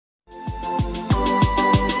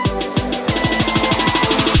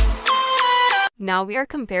Now we are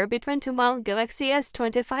comparing between two Galaxy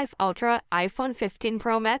S25 Ultra, iPhone 15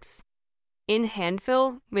 Pro Max. In hand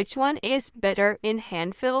feel, which one is better in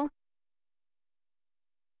hand feel?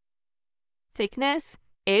 Thickness,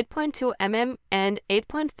 8.2 mm and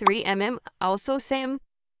 8.3 mm, also same.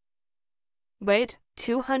 Weight,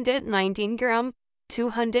 219 gram,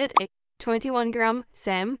 221 gram,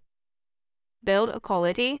 same. Build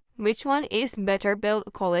quality, which one is better build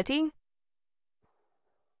quality?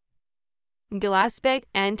 Glass back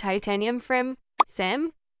and titanium frame,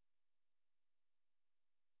 same.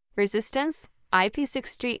 Resistance,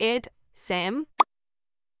 IP68, same.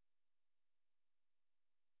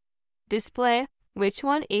 Display, which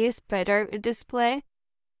one is better display?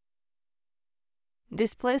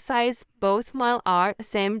 Display size, both are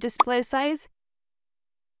same display size.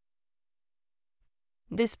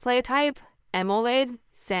 Display type, AMOLED,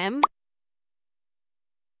 same.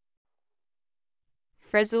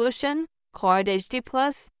 Resolution, Quad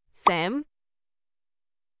HD+, same.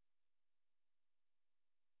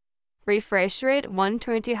 Refresh rate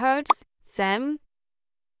 120 Hz, same.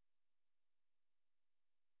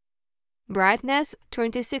 Brightness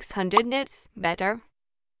 2600 nits, better.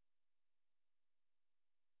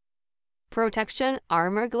 Protection,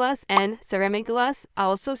 armor glass and ceramic glass,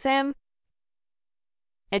 also same.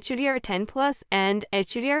 HDR10 Plus and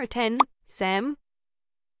HDR10, same.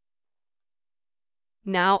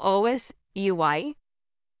 Now OS UI.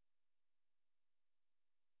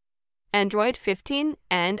 Android 15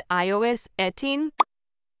 and iOS 18.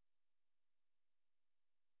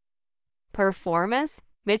 Performance,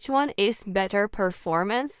 which one is better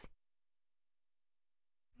performance?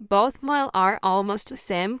 Both are almost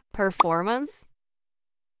same performance.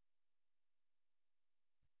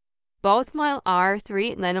 Both are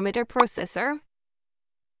 3nm processor.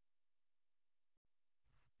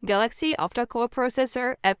 Galaxy octa-core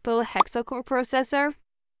processor, Apple hexa-core processor.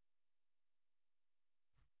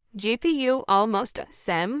 GPU almost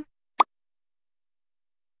same.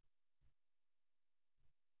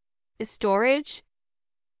 Storage.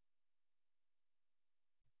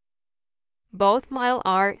 Both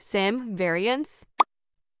are same variants.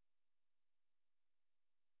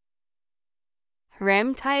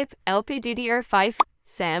 RAM type LPDDR5,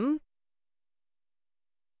 same.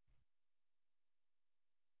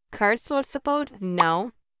 Card slot support,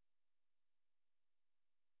 no.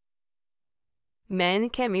 Main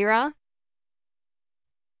camera.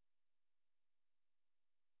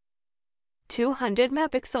 200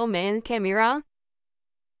 megapixel main camera.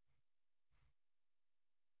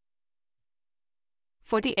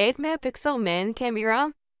 48 megapixel main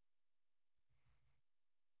camera.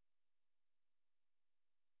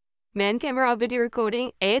 Main camera video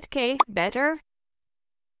recording 8K, better.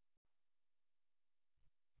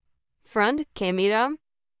 Front camera.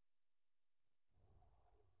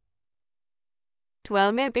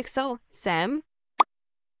 12 megapixel, same.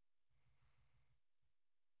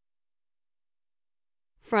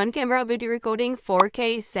 Front camera video recording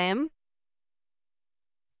 4K, same.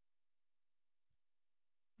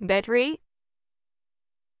 Battery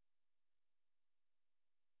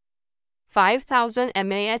 5000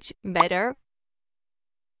 mAh, better.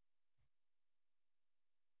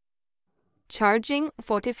 Charging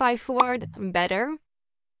 45W, better.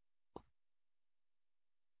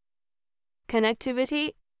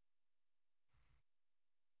 Connectivity.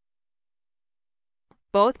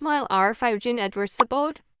 Both are 5G network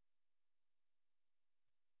support.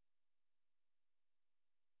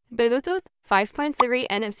 Bluetooth 5.3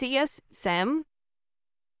 NFC, same.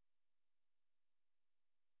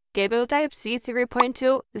 Cable type C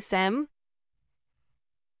 3.2, same.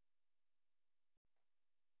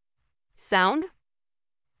 Sound.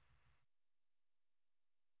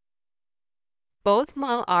 Both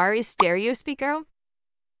are stereo speaker.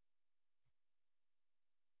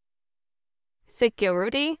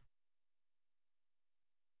 Security.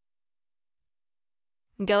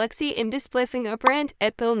 Galaxy in-display fingerprint,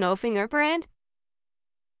 Apple no fingerprint.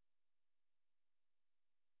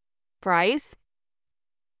 Price.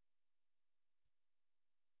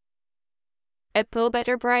 Apple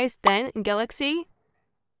better price than Galaxy.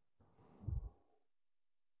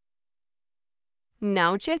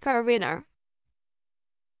 Now check our winner.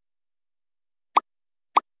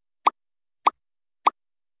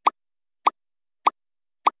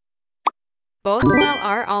 Both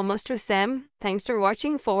are almost the same. Thanks for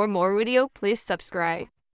watching. For more video, please subscribe.